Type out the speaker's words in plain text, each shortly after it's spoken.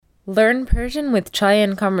Learn Persian with Chai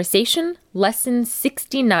and Conversation, Lesson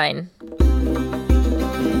 69.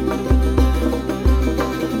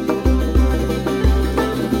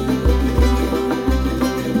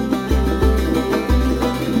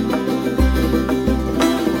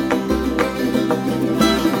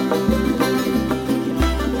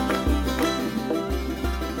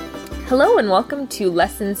 Hello and welcome to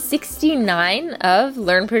Lesson 69 of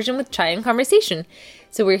Learn Persian with Chai and Conversation.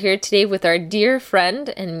 So we're here today with our dear friend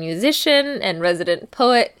and musician and resident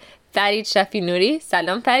poet, Fared Shafinury.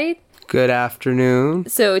 Salam, Farid. Good afternoon.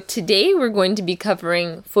 So today we're going to be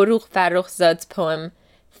covering Forough Farokhzad's poem,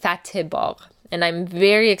 Fathe, Bagh. And I'm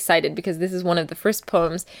very excited because this is one of the first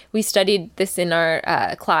poems. We studied this in our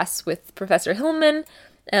class with Professor Hillman.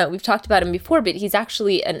 We've talked about him before, but he's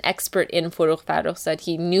actually an expert in Forough Farokhzad.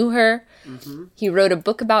 He knew her. Mm-hmm. He wrote a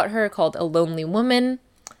book about her called A Lonely Woman.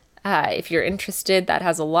 If you're interested, that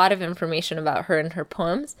has a lot of information about her and her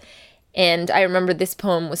poems. And I remember this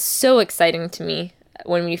poem was so exciting to me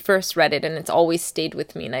when we first read it, and it's always stayed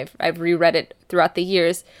with me. And I've reread it throughout the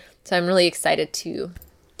years. So I'm really excited to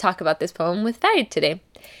talk about this poem with Farid today.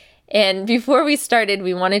 And before we started,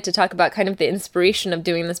 we wanted to talk about kind of the inspiration of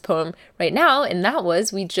doing this poem right now. And that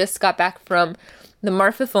was, we just got back from the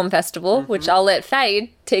Marfa Film Festival, which I'll let Farid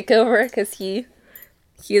take over because he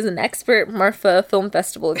is an expert Marfa Film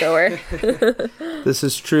Festival goer. This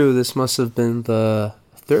is true. This must have been the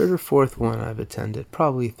third or fourth one I've attended.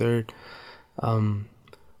 Probably third. Well,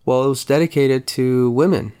 it was dedicated to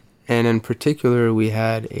women. And in particular, we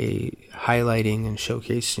had a highlighting and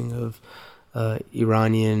showcasing of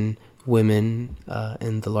Iranian women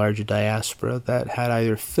in the larger diaspora that had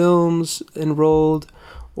either films enrolled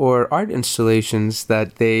or art installations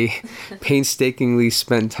that they painstakingly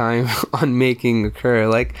spent time on making occur,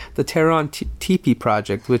 like the Tehran Teepee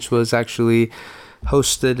project, which was actually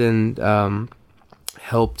hosted and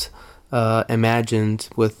helped imagined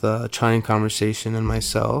with Chai and Conversation and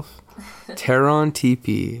myself. Tehran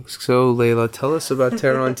Teepee. So, Layla, tell us about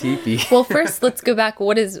Tehran Teepee. Well, first, let's go back.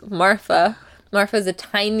 What is Marfa? Marfa is a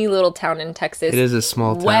tiny little town in Texas. It is a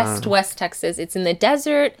small town. West Texas. It's in the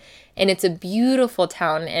desert, and it's a beautiful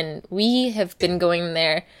town. And we have been going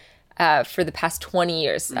there for the past 20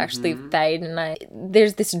 years, actually, Farid and I.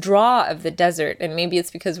 There's this draw of the desert, and maybe it's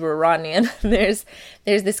because we're Iranian. There's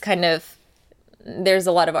this kind of... There's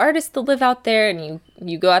a lot of artists that live out there, and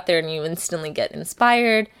you go out there and you instantly get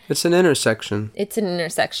inspired. It's an intersection. It's an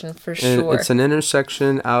intersection for sure. It's an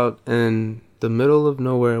intersection out in the middle of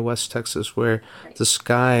nowhere, West Texas, where the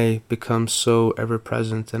sky becomes so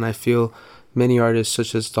ever-present. And I feel many artists,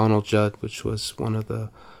 such as Donald Judd, which was one of the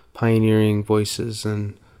pioneering voices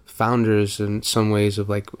and founders in some ways of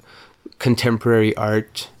like contemporary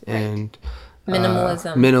art and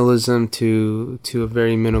minimalism to a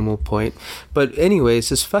very minimal point. But anyways,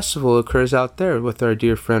 this festival occurs out there with our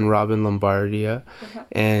dear friend Robin Lombardia,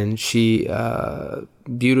 and she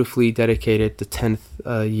beautifully dedicated the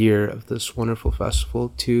 10th year of this wonderful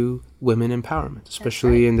festival to women empowerment,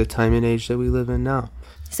 especially in the time and age that we live in now.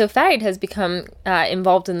 So Farid has become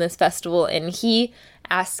involved in this festival, and he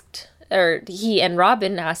and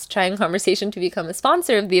Robin asked Chai and Conversation to become a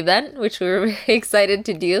sponsor of the event, which we were very excited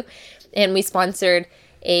to do. And we sponsored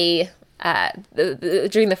during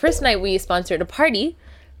the first night, we sponsored a party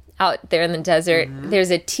out there in the desert.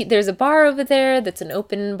 There's a bar over there that's an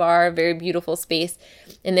open bar, very beautiful space.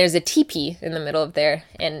 And there's a teepee in the middle of there.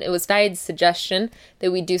 And it was Farid's suggestion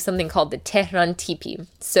that we do something called the Tehran Teepee.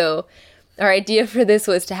 So our idea for this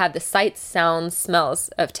was to have the sights, sounds, smells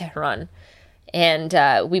of Tehran.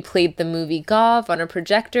 And we played the movie Bagh on a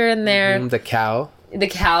projector in there. The Cow. The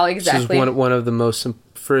Cow, exactly. This is one of the most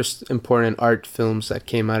first important art films that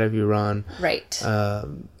came out of Iran. Right.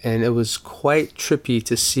 And it was quite trippy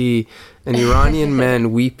to see an Iranian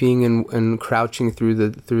man weeping and crouching through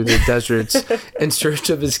the deserts in search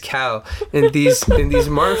of his cow. And these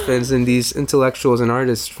Marfans and these intellectuals and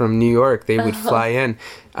artists from New York, they would fly in.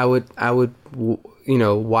 I would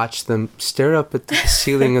watch them stare up at the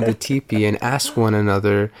ceiling of the teepee and ask one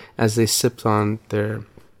another as they sipped on their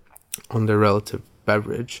relative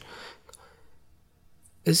beverage,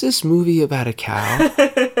 is this movie about a cow?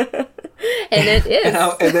 And it is.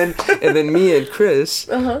 and then me and Chris,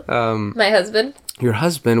 my husband, your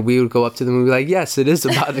husband, we would go up to the movie like, yes, it is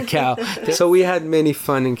about the cow. So we had many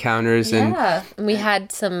fun encounters. And we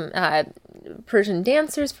had some Persian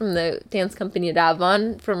dancers from the dance company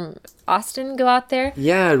Ravan from Austin go out there.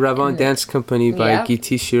 Yeah, Ravan Dance Company by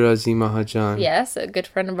Giti Shirazi Mahajan. Yes, a good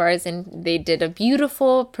friend of ours, and they did a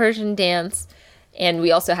beautiful Persian dance. And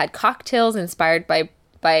we also had cocktails inspired by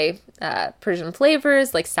Persian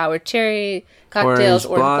flavors like sour cherry cocktails,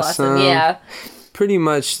 orange blossom. Yeah. pretty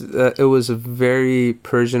much it was a very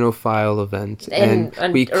Persianophile event, and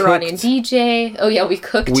an we Iranian cooked, DJ. Oh yeah, we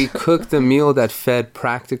cooked. We cooked a meal that fed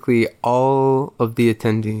practically all of the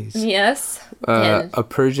attendees. Yes. A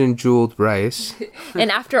Persian jeweled rice.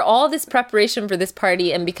 And after all this preparation for this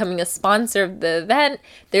party and becoming a sponsor of the event,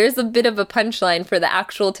 there's a bit of a punchline for the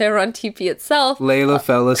actual Tehran TP itself. Layla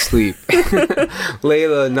fell asleep.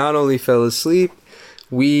 Layla not only fell asleep,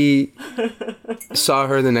 we saw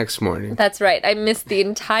her the next morning. That's right. I missed the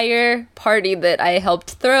entire party that I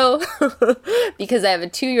helped throw because I have a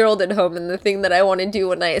 2-year-old at home, and the thing that I want to do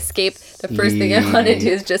when I escape, the first thing I want to do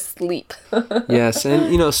is just sleep. Yes,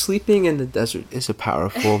 and sleeping in the desert is a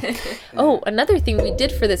powerful... Oh, another thing we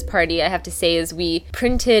did for this party, I have to say, is we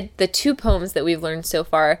printed the 2 poems that we've learned so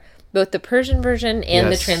far, both the Persian version and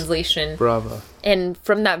the translation. Bravo. And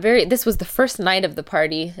from this was the first night of the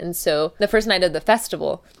party, and so the first night of the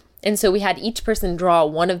festival. And so we had each person draw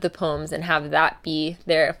one of the poems and have that be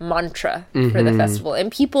their mantra for the festival.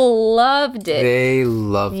 And people loved it. They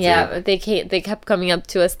loved it. Yeah, they kept coming up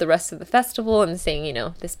to us the rest of the festival and saying,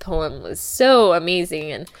 this poem was so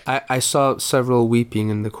amazing. And I saw several weeping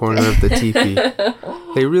in the corner of the teepee.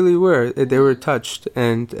 They really were. They were touched.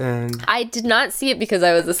 And I did not see it because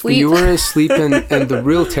I was asleep. You were asleep in the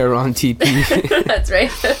real Tehran teepee. That's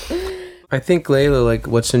right. I think, Layla,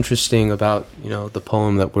 what's interesting about, the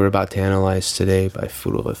poem that we're about to analyze today by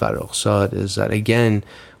Forough Farokhzad is that, again,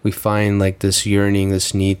 we find, this yearning,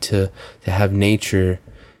 this need to have nature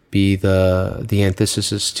be the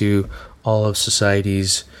antithesis to all of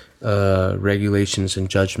society's regulations and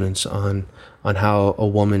judgments on how a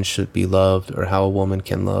woman should be loved or how a woman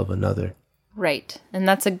can love another. Right. And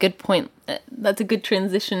that's a good point. That's a good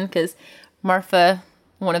transition because Marfa...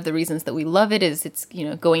 One of the reasons that we love it is it's,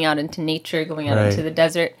 going out into nature, going out into the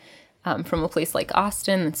desert from a place like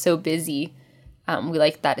Austin that's so busy. We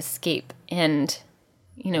like that escape. And,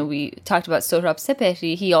 we talked about Sohrab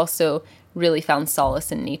Sepehri. He also really found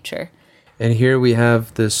solace in nature. And here we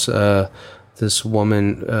have this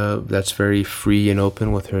woman that's very free and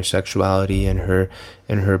open with her sexuality and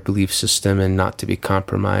her belief system and not to be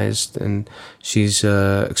compromised. And she's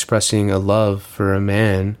expressing a love for a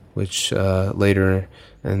man, which later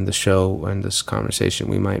in the show and this conversation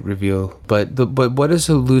we might reveal. But what is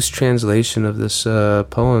a loose translation of this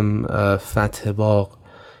poem, Fathe bagh,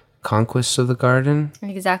 Conquest of the Garden?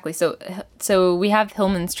 Exactly. So we have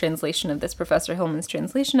Hillman's translation of this, Professor Hillman's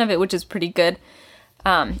translation of it, which is pretty good.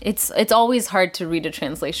 It's always hard to read a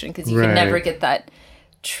translation because you can never get that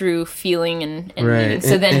true feeling and meaning.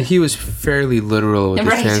 So and he was fairly literal with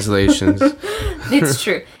his translations. It's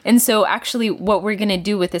true. And so actually what we're going to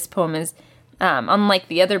do with this poem is, unlike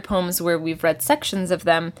the other poems where we've read sections of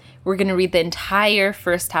them, we're going to read the entire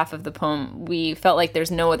first half of the poem. We felt like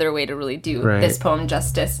there's no other way to really do this poem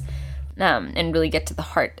justice and really get to the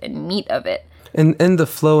heart and meat of it. And the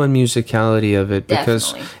flow and musicality of it,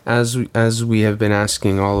 because as we have been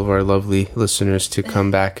asking all of our lovely listeners to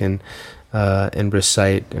come back and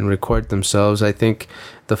recite and record themselves, I think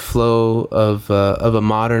the flow of a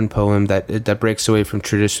modern poem that breaks away from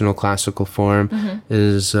traditional classical form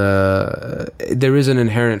is there is an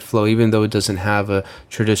inherent flow, even though it doesn't have a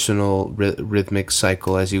traditional rhythmic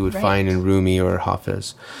cycle as you would find in Rumi or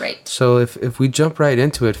Hafiz. Right. So if we jump right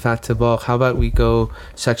into it, Fathe bagh, how about we go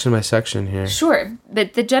section by section here? Sure.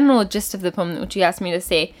 But the general gist of the poem, which you asked me to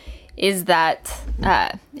say, is that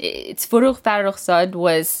it's Forough Farokhzad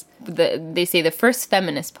was they say the first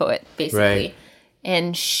feminist poet, basically. Right.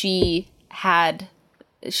 And she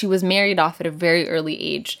was married off at a very early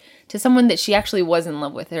age to someone that she actually was in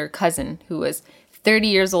love with, her cousin, who was 30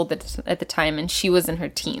 years old at the time, and she was in her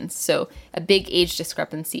teens. So a big age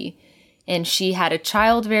discrepancy. And she had a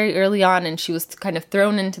child very early on, and she was kind of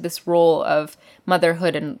thrown into this role of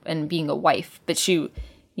motherhood and being a wife. But she,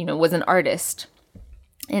 was an artist.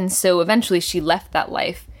 And so eventually she left that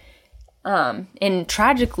life. And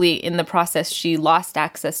tragically, in the process, she lost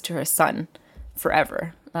access to her son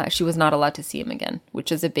forever. She was not allowed to see him again,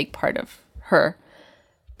 which is a big part of her.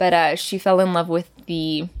 But she fell in love with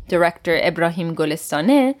the director Ebrahim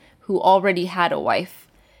Golestane, who already had a wife.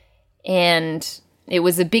 And it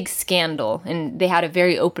was a big scandal, and they had a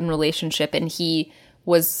very open relationship, and he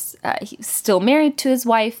was still married to his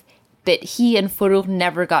wife, but he and Forough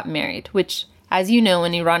never got married, which, as you know,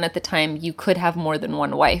 in Iran at the time, you could have more than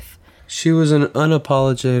one wife. She was an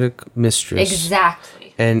unapologetic mistress.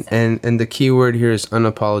 Exactly. And the key word here is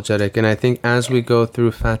unapologetic. And I think as we go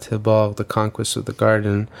through Fathe bagh, the Conquest of the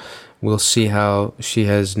Garden, we'll see how she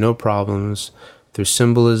has no problems through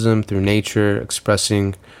symbolism, through nature,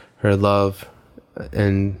 expressing her love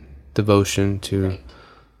and devotion to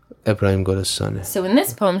ابراهیم گلستانه. So in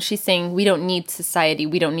this poem, she's saying we don't need society.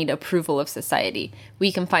 We don't need approval of society.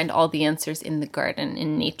 We can find all the answers in the garden,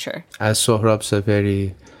 in nature. As Sohrab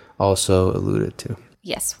Safari also alluded to.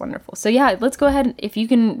 Yes, wonderful. So yeah, let's go ahead. If you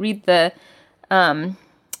can read the,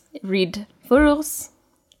 read Faroukh's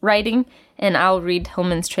writing, and I'll read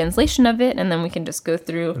Hillman's translation of it, and then we can just go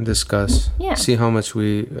through and discuss. Yeah. See how much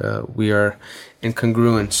we are in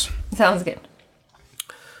congruence. Sounds good.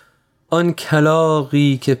 آن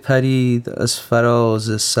کلاغی که پرید از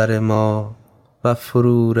فراز سر ما و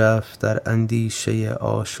فرو رفت در اندیشه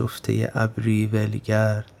آشفته ابری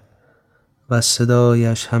ولگرد و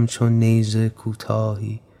صدایش همچون نیزه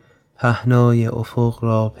کوتاهی پهنای افق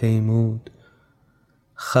را پیمود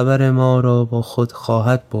خبر ما را با خود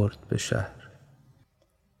خواهد برد به شهر.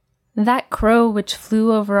 That crow which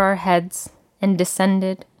flew over our heads and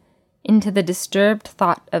descended into the disturbed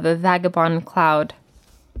thought of a vagabond cloud,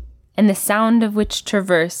 and the sound of which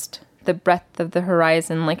traversed the breadth of the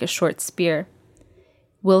horizon like a short spear,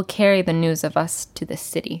 will carry the news of us to the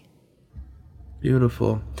city.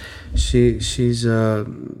 Beautiful. She's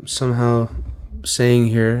somehow saying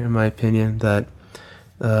here, in my opinion, that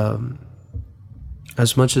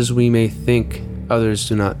as much as we may think others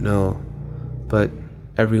do not know, but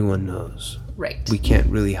everyone knows. Right. We can't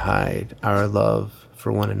really hide our love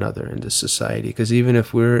for one another in this society, because even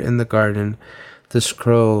if we're in the garden, this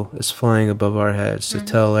crow is flying above our heads to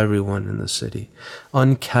tell everyone in the city.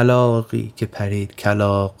 On kalaghi ke parid,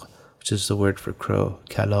 kalag, which is the word for crow,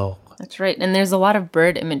 kalag. That's right. And there's a lot of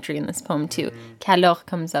bird imagery in this poem too. Kalag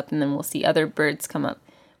comes up, and then we'll see other birds come up,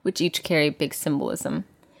 which each carry big symbolism.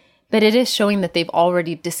 But it is showing that they've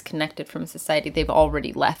already disconnected from society. They've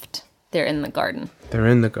already left. They're in the garden. They're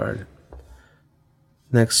in the garden.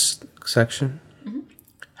 Next section.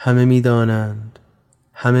 همه میدانند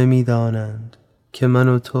همه میدانند که من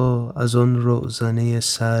و تو از آن روزنه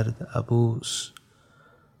سرد عبوس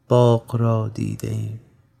باغ را دیده ایم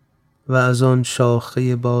و از آن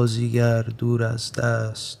شاخه بازیگر دور از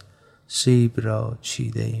دست سیب را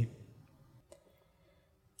چیده ایم.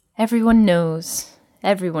 Everyone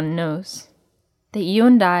knows that you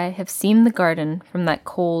and I have seen the garden from that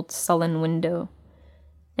cold, sullen window,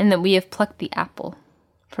 and that we have plucked the apple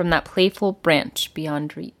from that playful branch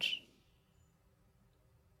beyond reach.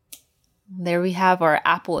 There we have our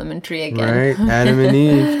apple imagery again. Right, Adam and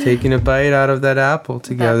Eve taking a bite out of that apple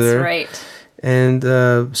together. That's right. And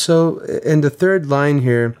so in the third line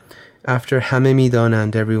here, after Hame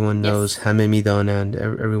Midanand, everyone knows. Yes. Hame Midanand,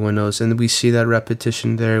 everyone knows. And we see that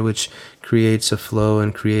repetition there, which creates a flow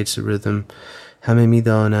and creates a rhythm. Hame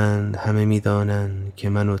Midanand, ke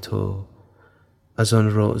man o to az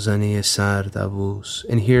an rozane sard abus.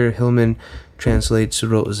 And here Hillman translates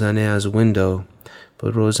rozane as window,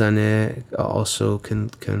 but rozane also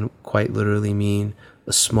can quite literally mean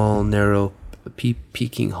a small, narrow,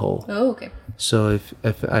 peeking hole. Oh, okay. So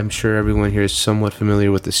if I'm sure everyone here is somewhat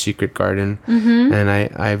familiar with the secret garden, and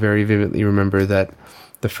I very vividly remember that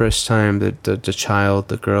the first time that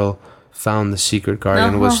the girl found the secret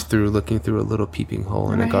garden was through looking through a little peeping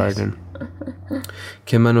hole in a garden.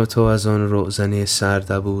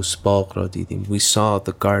 We saw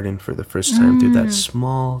the garden for the first time through that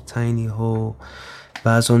small tiny hole.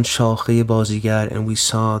 And we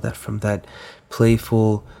saw that from that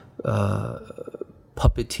playful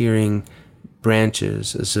puppeteering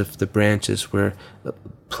branches, as if the branches were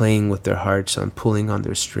playing with their hearts on pulling on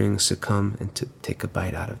their strings to come and to take a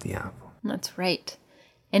bite out of the apple. That's right.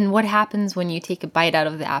 And what happens when you take a bite out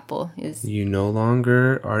of the apple is you no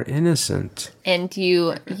longer are innocent. And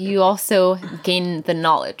you also gain the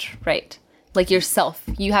knowledge, right? Like yourself.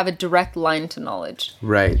 You have a direct line to knowledge.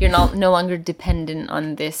 Right. You're no longer dependent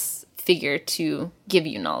on this figure to give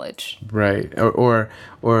you knowledge. Right. Or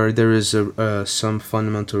there is some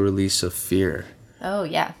fundamental release of fear. Oh,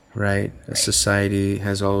 yeah. Right. Society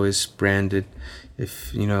has always branded,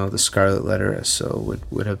 if, the scarlet letter SO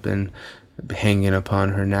would have been hanging upon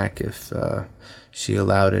her neck if she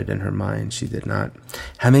allowed it in her mind. She did not.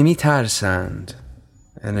 Hamemi tarsand.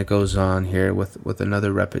 And it goes on here with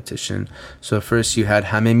another repetition. So first you had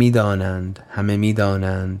hamemi danand,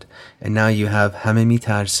 and now you have hamemi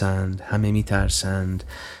tarsand.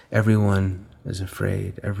 Everyone is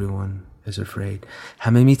afraid.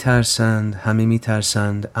 Hamemi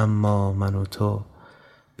tarsand, amma man o to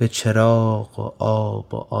be cheragh o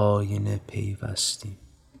aab o ayine peyvastim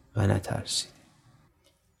va natarsid.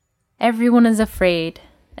 Everyone is afraid.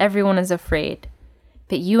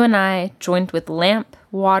 But you and I joined with lamp,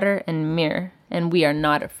 water, and mirror, and we are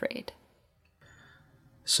not afraid.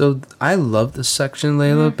 So I love this section,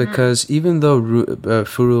 Layla, because even though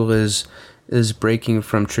Forough is breaking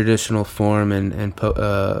from traditional form and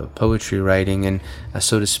poetry writing, and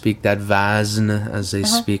so to speak, that vazn, as they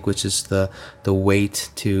speak, which is the weight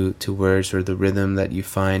to words, or the rhythm that you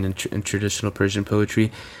find in traditional Persian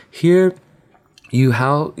poetry. Here,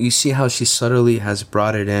 you see how she subtly has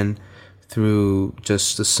brought it in through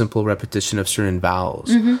just the simple repetition of certain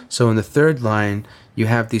vowels. So in the third line, you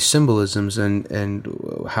have these symbolisms, and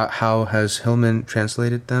how has Hillman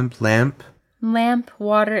translated them? Lamp,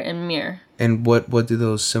 water, and mirror. And what do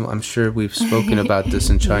those symbols? I'm sure we've spoken about this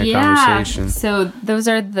in chai conversation. So those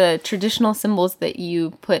are the traditional symbols that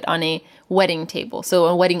you put on a wedding table. So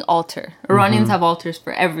a wedding altar. Iranians have altars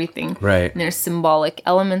for everything. Right. And there's symbolic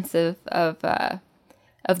elements of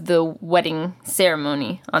the wedding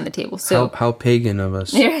ceremony on the table. So how pagan of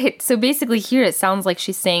us. Right. So basically here it sounds like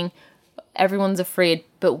she's saying everyone's afraid,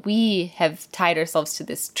 but we have tied ourselves to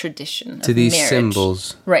this tradition to of these marriage.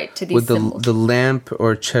 Symbols. Right, to these with symbols. the lamp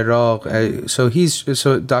or cherag.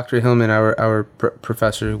 So Dr. Hillman, our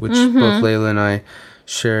professor, which both Layla and I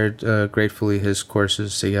shared gratefully his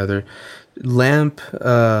courses together. Lamp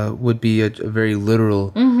would be a very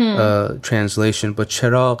literal translation, but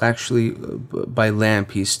cherag, actually, by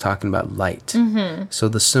lamp, he's talking about light. So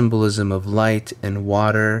the symbolism of light and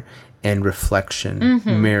water and reflection,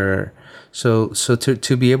 mirror. So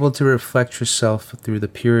to be able to reflect yourself through the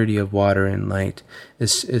purity of water and light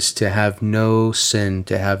is to have no sin,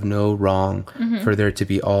 to have no wrong, for there to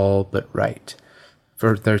be all but right,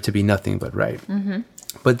 for there to be nothing but right.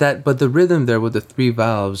 But the rhythm there with the three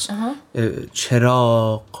valves,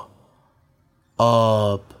 cherag,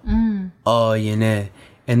 ab, ayine,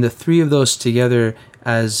 and the three of those together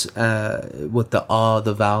as with the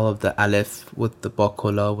the vowel of the alif, with the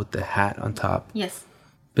bakola, with the hat on top. Yes.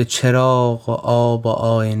 به چراغ و آب و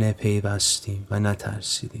آینه پیوستیم و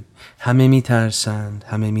نترسیدیم. همه میترسند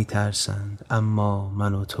اما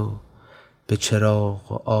من و تو به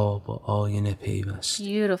چراغ و آب و آینه پیوستیم.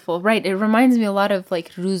 Beautiful. Right. It reminds me a lot of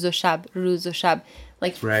like ruz o shab,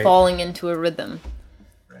 like falling into a rhythm.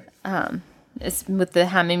 Right. It's with the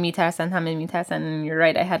همه میترسند, and you're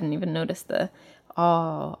right, I hadn't even noticed the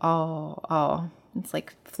It's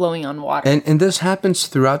like flowing on water. And this happens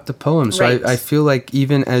throughout the poem. So I feel like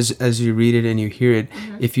even as you read it and you hear it,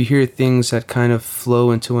 if you hear things that kind of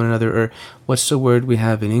flow into one another, or what's the word we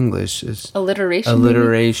have in English? Is alliteration.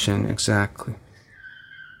 Alliteration, exactly.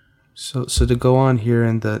 So to go on here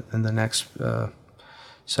in the next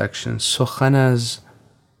section,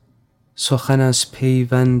 سخن از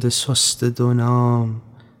پیوند سست دو نام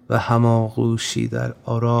و هماغوشی در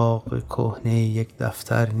اوراق کهنه یک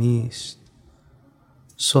دفتر نیست.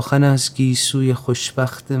 سخن از گیسوی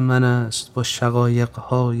خوشبخت من است با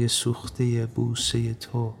شقایق‌های سوخته بوسه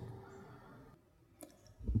تو.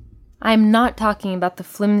 I'm not talking about the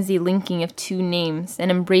flimsy linking of two names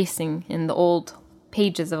and embracing in the old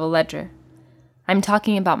pages of a ledger. I'm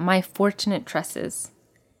talking about my fortunate tresses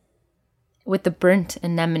with the burnt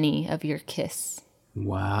anemone of your kiss.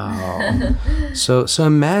 Wow. So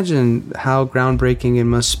imagine how groundbreaking it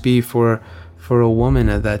must be for a woman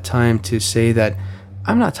at that time to say that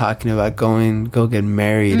I'm not talking about go get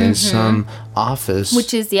married in some office.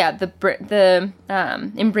 Which is, the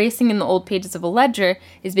embracing in the old pages of a ledger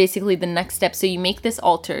is basically the next step. So you make this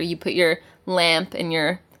altar, you put your lamp and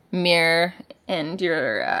your mirror and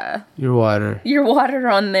your water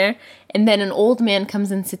on there, and then an old man comes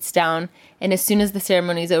and sits down, and as soon as the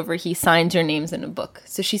ceremony is over, he signs your names in a book.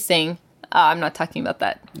 So she's saying, I'm not talking about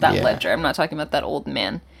that ledger. I'm not talking about that old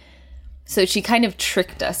man. So she kind of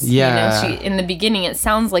tricked us. Yeah. In the beginning, it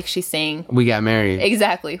sounds like she's saying, we got married.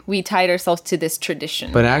 Exactly. We tied ourselves to this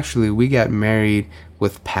tradition. But actually, we got married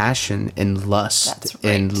with passion and lust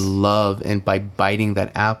and love, and by biting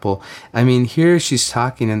that apple. I mean, here she's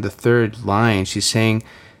talking in the third line. She's saying,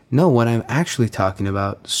 no, what I'm actually talking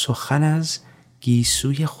about, سخن از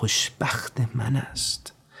گیسوی خوشبخت من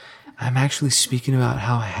است. I'm actually speaking about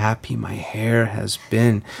how happy my hair has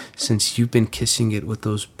been since you've been kissing it with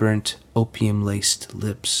those burnt opium-laced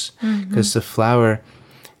lips. Because the flower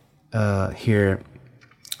here,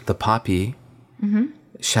 the poppy,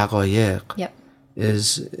 shaqayiq,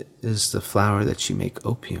 is the flower that you make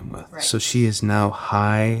opium with. Right. So she is now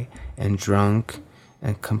high and drunk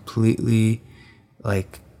and completely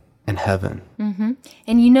like in heaven.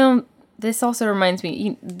 And this also reminds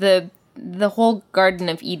me, the whole Garden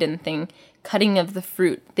of Eden thing, cutting of the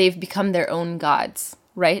fruit, they've become their own gods,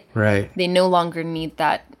 right? Right. They no longer need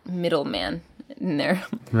that middleman in there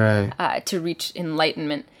to reach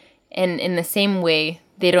enlightenment. And in the same way,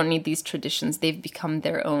 they don't need these traditions. They've become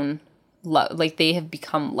their own love. Like, they have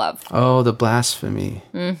become love. Oh, the blasphemy.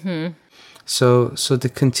 So to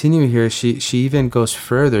continue here, she even goes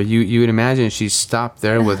further. You would imagine she stopped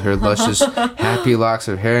there with her luscious, happy locks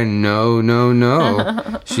of hair. No.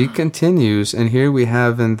 She continues, and here we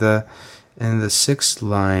have in the 6th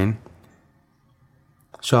line.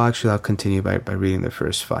 So I'll continue by reading the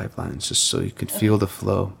first 5 lines, just so you could feel the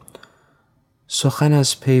flow. سخن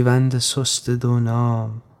از پیوند سست دو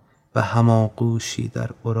نام و هماغوشی در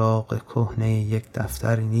اوراق کهنه یک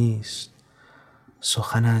دفتر نیست.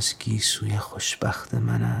 سخن از گیسوی خوشبخت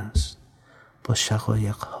من است با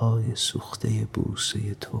شقایق‌های سوخته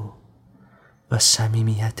بوسه تو و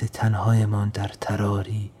صمیمیت تنهایمان در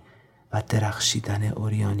تراری و درخشیدن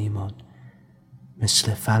اوریانیمان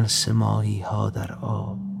مثل فلس ماهی‌ها در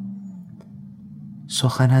آب.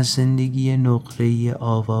 سخن از زندگی نقره‌ای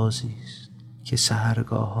آوازی است که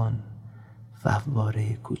سحرگاهان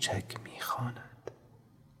فواره کوچک می‌خواند.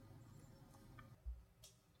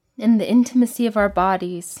 In the intimacy of our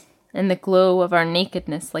bodies and the glow of our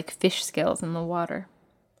nakedness like fish scales in the water.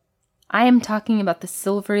 I am talking about the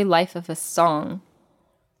silvery life of a song,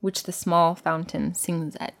 which the small fountain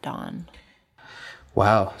sings at dawn.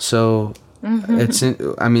 Wow. So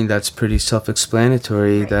that's pretty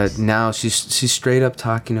self-explanatory, right? That now she's straight up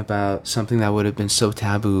talking about something that would have been so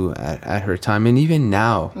taboo at her time, and even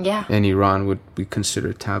now in Iran would be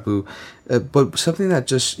considered taboo. But something that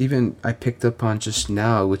just even I picked up on just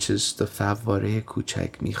now, which is the favoré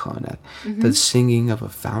kuchek mikhanat, the singing of a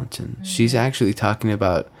fountain. She's actually talking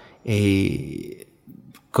about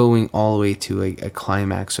going all the way to a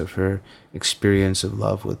climax of her experience of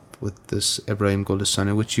love with this Ebrahim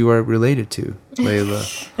Golestani, which you are related to, Layla.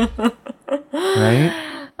 Right?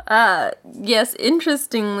 Yes,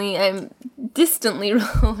 interestingly, I'm distantly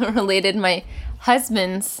related. My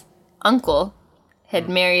husband's uncle had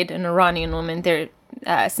married an Iranian woman. They're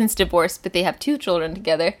since divorced, but they have 2 children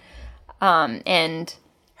together. And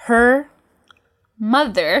her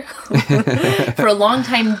mother, for a long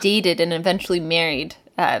time, dated and eventually married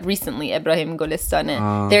recently Ebrahim Golestani.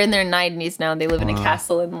 They're in their 90s now. They live in a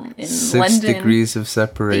castle in London. 6 degrees of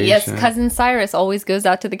separation. Yes, cousin Cyrus always goes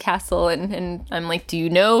out to the castle, and I'm like, do you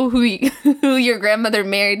know who your grandmother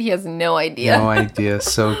married? He has no idea. No idea.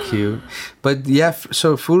 So cute. But yeah, so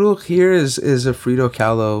Forough here is a Frito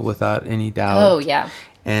Kahlo without any doubt. Oh yeah.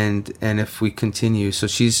 And if we continue,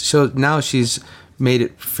 so now she's made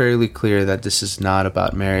it fairly clear that this is not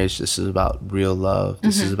about marriage. This is about real love.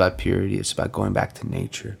 This is about purity. It's about going back to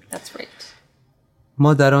nature. That's right.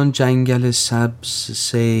 ما در آن جنگل سبز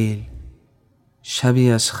سیل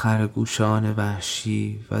شبی از خرگوشان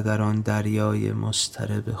وحشی و در آن دریای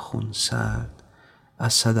مضطرب خونسرد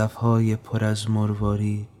از صدفهای پر از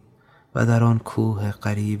مروارید و در آن کوه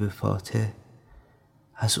غریب فاتح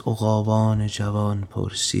از عقابان جوان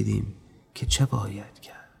پرسیدیم که چه باید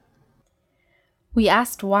کرد. We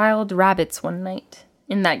asked wild rabbits one night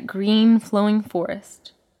in that green flowing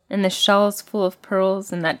forest, and the shells full of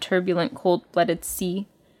pearls in that turbulent cold-blooded sea,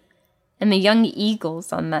 and the young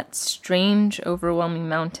eagles on that strange, overwhelming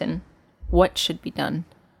mountain, what should be done.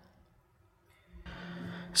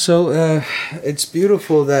 So it's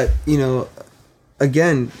beautiful that,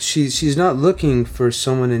 again, she's not looking for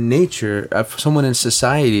someone in nature, for someone in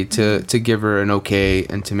society to give her an okay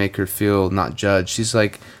and to make her feel not judged. She's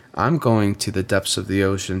like, I'm going to the depths of the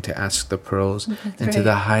ocean to ask the pearls, to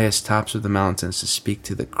the highest tops of the mountains to speak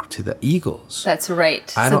to the eagles. That's right.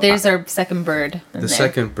 So there's our second bird.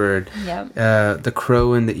 Second bird. Yeah. The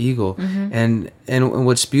crow and the eagle. And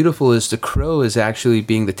what's beautiful is the crow is actually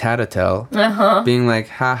being the tattletale, being like,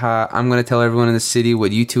 haha, I'm going to tell everyone in the city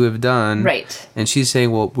what you two have done. Right. And she's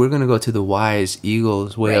saying, well, we're going to go to the wise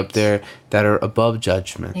eagles way up there that are above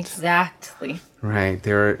judgment. Exactly. Right,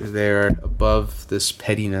 they're above this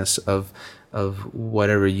pettiness of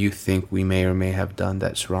whatever you think we may or may have done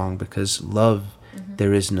that's wrong, because love,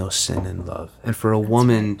 there is no sin in love. And for a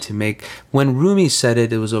woman to make, when Rumi said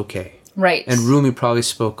it was okay. Right. And Rumi probably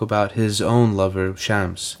spoke about his own lover,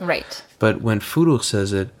 Shams. Right. But when Forough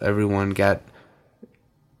says it, everyone got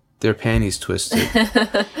their panties twisted.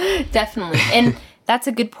 Definitely. And that's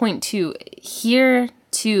a good point too. Here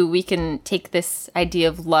too, we can take this idea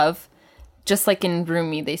of love. Just like in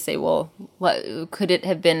Rumi, they say, well, could it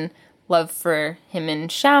have been love for him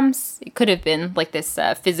and Shams? It could have been like this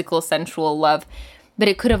physical, sensual love. But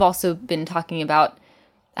it could have also been talking about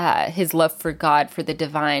his love for God, for the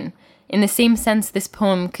divine. In the same sense, this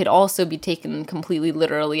poem could also be taken completely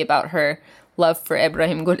literally about her love for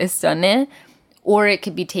Ebrahim Golestani, or it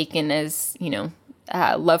could be taken as,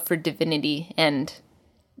 love for divinity. And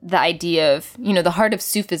the idea of, the heart of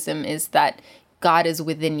Sufism is that God is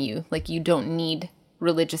within you. Like, you don't need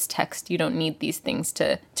religious text. You don't need these things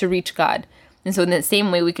to reach God. And so in the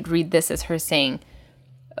same way, we could read this as her saying,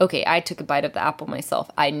 okay, I took a bite of the apple myself.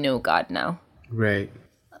 I know God now. Right.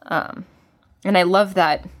 And I love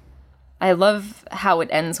that. I love how it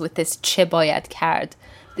ends with this "che bayad kard."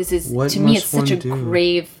 This is, to me, it's such a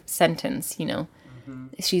grave sentence, you know. Mm-hmm.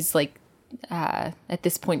 She's like, at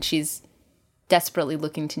this point, she's desperately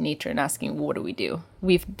looking to nature and asking, what do we do?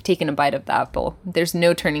 We've taken a bite of the apple. There's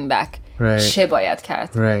no turning back. Right. "Che bayad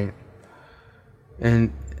kard." Right.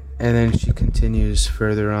 And then she continues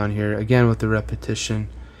further on here, again with the repetition.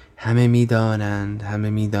 Hame midanand,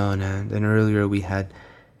 hame midanand. And earlier we had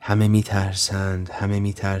hame mitarsand, hame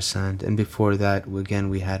mitarsand. And before that, again,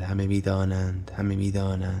 we had hame midanand, hame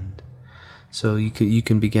midanand. So you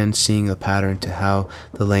can begin seeing a pattern to how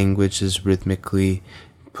the language is rhythmically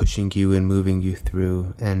pushing you and moving you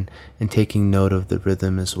through. And taking note of the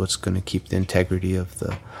rhythm is what's going to keep the integrity of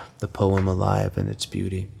the poem alive and its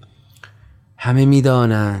beauty. همه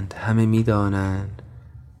میدانند همه میدانند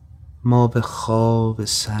ما به خواب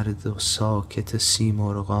سرد و ساکت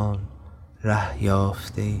سیمرغان ره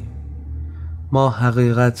یافتیم ما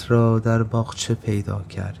حقیقت را در باغچه پیدا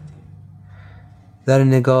کردیم در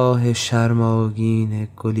نگاه شرماگین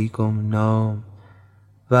گلی گمنام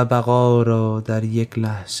و بقا را در یک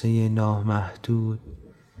لحظه نامحدود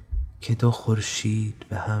که دو خورشید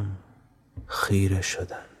به هم خیره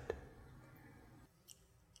شدند.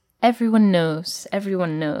 Everyone knows.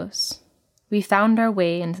 We found our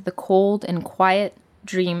way into the cold and quiet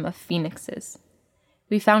dream of phoenixes.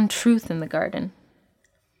 We found truth in the garden,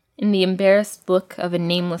 in the embarrassed look of a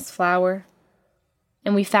nameless flower,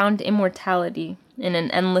 and we found immortality in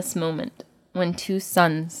an endless moment when two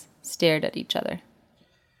suns stared at each other.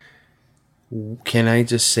 Can I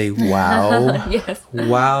just say wow? Yes.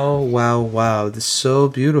 Wow. This is so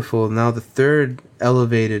beautiful. Now the third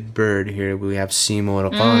elevated bird here, we have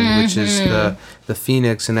Simorqan, which is the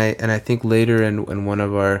phoenix. And I think later in one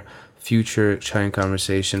of our future China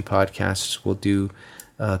Conversation podcasts, we'll do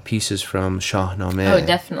pieces from Shahnameh. Oh,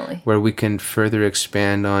 definitely. Where we can further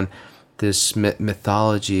expand on this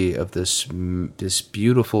mythology of this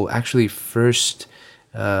beautiful, actually first...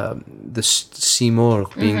 the Simorq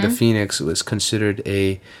being the phoenix was considered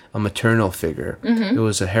a maternal figure. Mm-hmm. It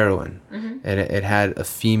was a heroine, and it had a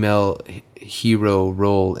female hero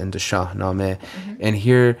role in the Shahnameh. And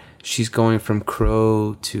here she's going from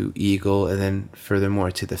crow to eagle, and then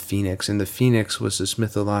furthermore to the phoenix. And the phoenix was this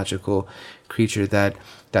mythological creature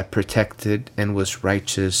that protected and was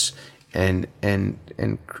righteous and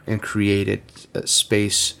created a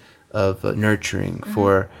space of nurturing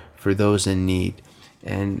for those in need.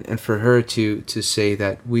 And for her to say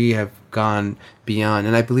that we have gone beyond,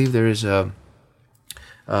 and I believe there is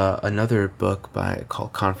another book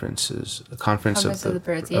called Conference of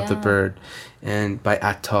the Bird, and by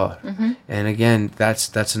Attar. And again,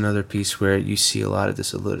 that's another piece where you see a lot of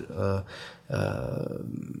this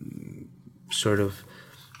sort of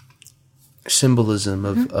symbolism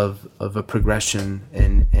of a progression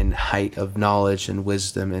and height of knowledge and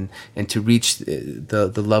wisdom, and to reach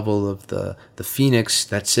the level of the phoenix,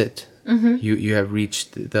 that's it. You have reached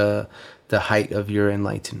the height of your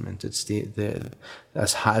enlightenment. It's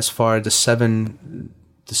as far the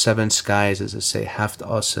seven skies, as I say, haft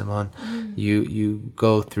asaman, you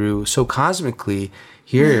go through. So cosmically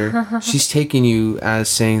here, she's taking you as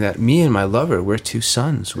saying that me and my lover, we're two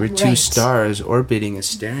suns. We're two stars orbiting and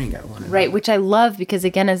staring at one another. Right, which I love because,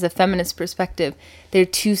 again, as a feminist perspective,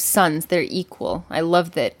 they're two suns. They're equal. I love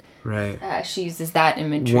that. Right. She uses that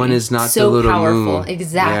imagery. One is not so the little powerful. Moon.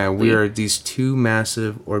 Exactly. Yeah, we are these two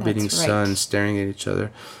massive orbiting suns staring at each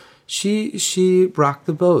other. She rocked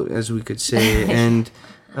the boat, as we could say, and...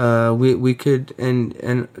 we could and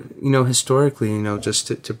historically, just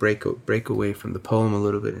to break away from the poem a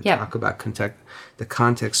little bit and talk about the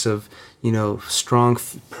context of strong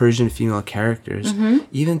Persian female characters.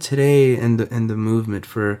 Even today in the movement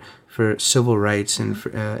for civil rights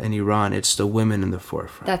in Iran, it's the women in the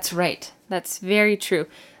forefront. That's right. That's very true.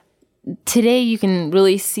 Today you can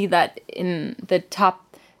really see that in the top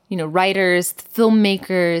writers,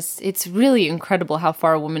 filmmakers. It's really incredible how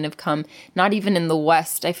far women have come. Not even in the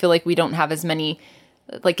West. I feel like we don't have as many.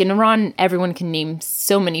 Like in Iran, everyone can name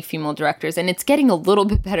so many female directors, and it's getting a little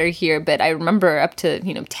bit better here. But I remember up to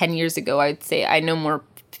 10 years ago, I would say I know more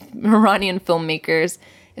Iranian filmmakers,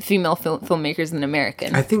 female filmmakers than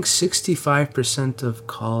American. I think 65% of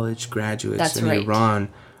college graduates in Iran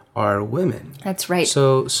are women. That's right.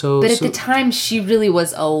 But at the time, she really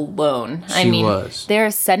was alone. She was. There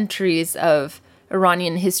are centuries of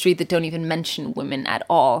Iranian history that don't even mention women at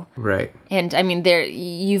all. Right. And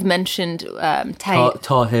you've mentioned Tahireh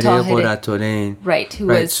Qurratu'l-Ain. Right. Who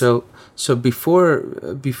right. was. so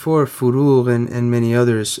before Forough and many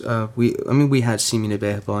others, we had Simine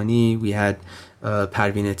Behbani, we had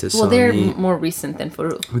Parveen Tesani. Well, they're more recent than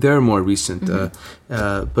Forough. They're more recent,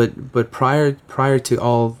 but prior to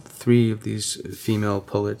all three of these female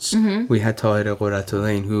poets, we had Tahira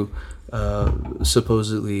Qoratulain, who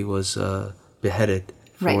supposedly was beheaded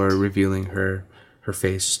for revealing her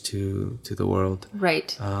face to the world.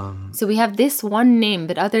 Right. So we have this one name,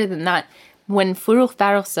 but other than that, when Forough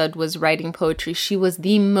Farokhzad was writing poetry, she was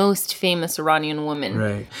the most famous Iranian woman.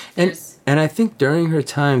 Right. And I think during her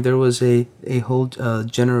time, there was a whole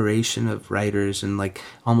generation of writers and like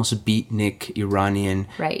almost beatnik Iranian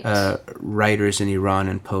writers in Iran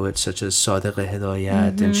and poets such as Sadiq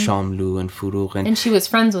Hidayat and Shamlu and Forough. And she was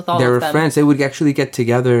friends with all of them. They were friends. They would actually get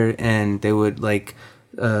together and they would like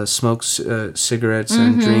smoke cigarettes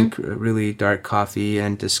and drink really dark coffee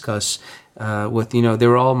and discuss they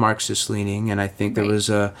were all Marxist leaning, and I think there was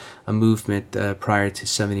a movement prior to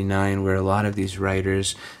 79 where a lot of these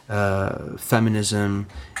writers, feminism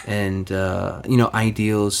and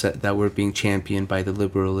ideals that were being championed by the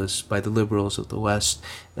liberals of the West.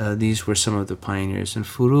 These were some of the pioneers, and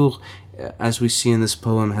Forough, as we see in this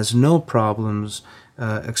poem, has no problems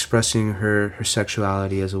expressing her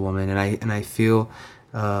sexuality as a woman, and I feel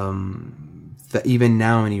that even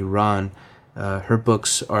now in Iran, her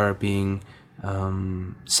books are being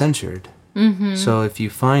censored. So if you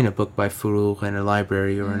find a book by Forough in a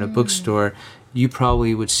library or in a bookstore, you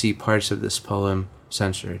probably would see parts of this poem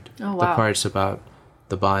censored. Oh, wow. The parts about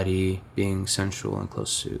the body being sensual and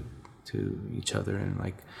close to each other, and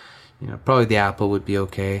like, probably the apple would be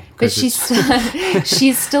okay. But she's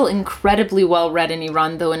still incredibly well read in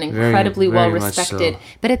Iran, though, and incredibly well respected. So.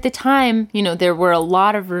 But at the time, there were a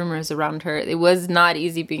lot of rumors around her. It was not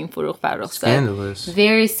easy being Forough Farokhzad. Scandalous.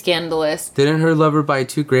 Very scandalous. Didn't her lover buy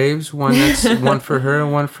 2 graves? One for her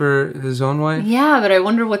and one for his own wife? Yeah, but I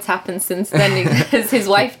wonder what's happened since then, because his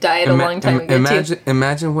wife died a long time ago, too.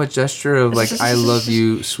 Imagine what gesture of, like, I love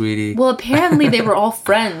you, sweetie. Well, apparently they were all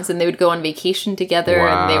friends, and they would go on vacation together,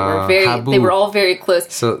 and they were they were all very close.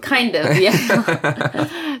 So, kind of,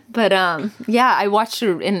 yeah. But I watched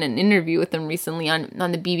her in an interview with him recently on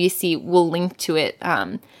the BBC. We'll link to it.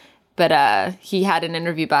 But he had an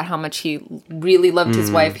interview about how much he really loved his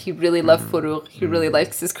wife. He really loved Forough. He really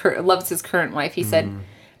loves his current wife. He said,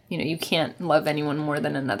 you can't love anyone more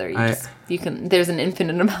than another. There's an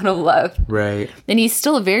infinite amount of love. Right. And he's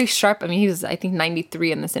still very sharp. I mean, he was, I think,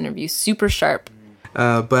 93 in this interview. Super sharp.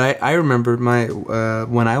 But I remember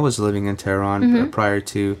when I was living in Tehran prior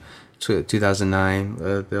to 2009,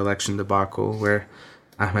 the election debacle where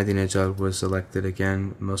Ahmadinejad was elected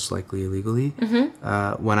again, most likely illegally.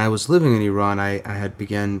 When I was living in Iran, I had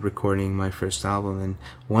began recording my first album, and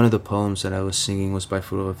one of the poems that I was singing was by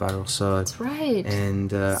Forough Farokhzad. That's right.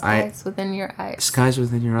 And Skies Within Your Eyes. Skies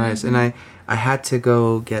Within Your Eyes. And I had to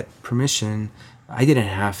go get permission. I didn't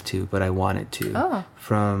have to, but I wanted to.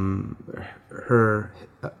 From her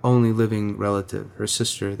only living relative, her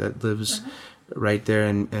sister that lives right there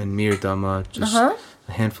in Mir Dama, just a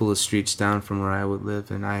handful of streets down from where I would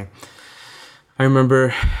live. And I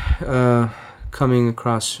remember coming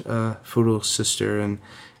across Forough's sister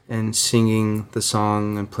and singing the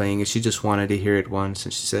song and playing it. She just wanted to hear it once,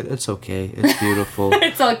 and she said, "It's okay. It's beautiful.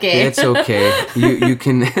 It's okay. It's okay. You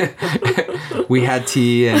can." We had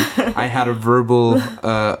tea, and I had a verbal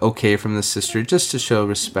okay from the sister just to show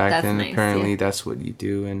respect. That's nice, apparently that's what you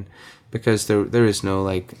do, and because there is no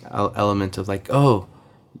like element of like,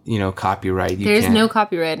 copyright. There's no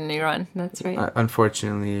copyright in Iran. That's right.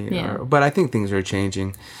 Unfortunately, but I think things are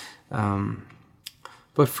changing.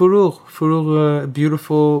 But Forough,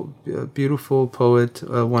 beautiful poet,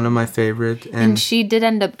 one of my favorite. And she did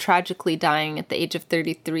end up tragically dying at the age of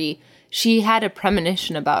 33. She had a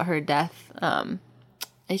premonition about her death.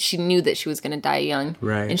 She knew that she was going to die young.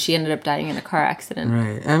 Right. And she ended up dying in a car accident.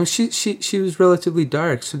 Right. I mean, she was relatively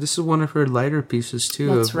dark. So this is one of her lighter pieces,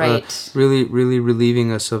 too. That's right. Really, really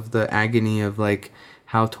relieving us of the agony of, like,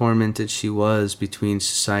 how tormented she was between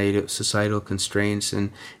societal constraints.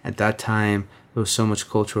 And at that time, there was so much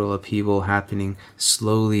cultural upheaval happening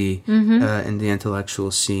slowly in the intellectual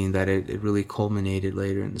scene that it really culminated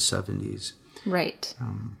later in the 70s. Right.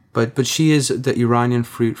 But she is the Iranian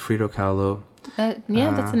Frida Kahlo. That's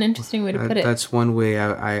an interesting way to put it. That's one way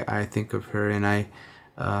I think of her, and I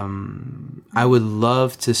would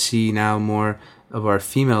love to see now more of our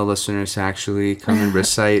female listeners actually come and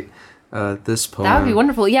recite this poem. That would be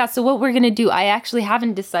wonderful. Yeah, so what we're going to do, I actually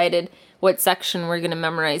haven't decided what section we're going to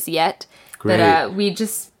memorize yet. Great. But we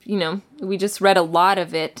just read a lot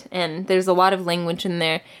of it, and there's a lot of language in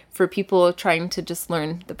there for people trying to just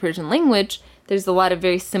learn the Persian language. there's a lot of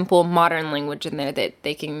very simple modern language in there that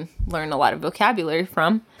they can learn a lot of vocabulary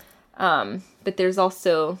from. But there's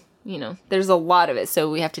also, there's a lot of it, so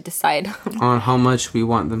we have to decide on how much we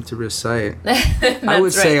want them to recite. I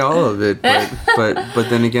would say all of it, but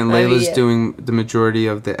then again, Layla's doing the majority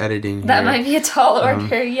of the editing here. That might be a tall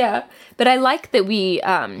order, yeah. But I like that we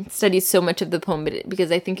studied so much of the poem, because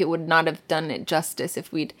I think it would not have done it justice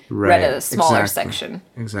if we'd read a smaller section.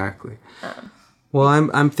 Exactly. Well,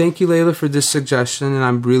 I'm thank you, Layla, for this suggestion, and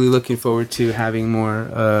I'm really looking forward to having more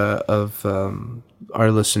of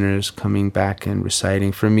our listeners coming back and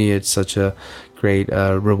reciting. For me, it's such a great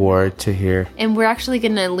reward to hear. And we're actually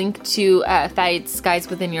going to link to Fared's Skies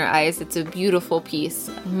Within Your Eyes. It's a beautiful piece,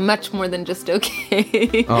 much more than just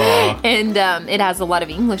okay. And it has a lot of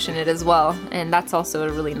English in it as well, and that's also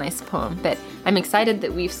a really nice poem. But I'm excited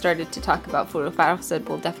that we've started to talk about Forough Farokhzad.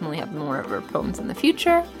 We'll definitely have more of her poems in the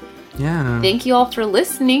future. Yeah. Thank you all for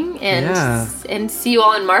listening, and see you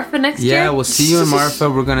all in Marfa next year. Yeah, we'll see you in Marfa.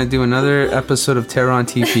 We're going to do another episode of Terror on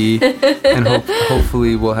TP, and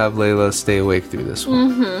hopefully we'll have Layla stay awake through this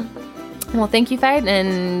one. Mm-hmm. Well, thank you, Fared,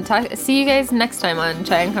 and see you guys next time on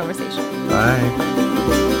Chai and Conversation. Bye.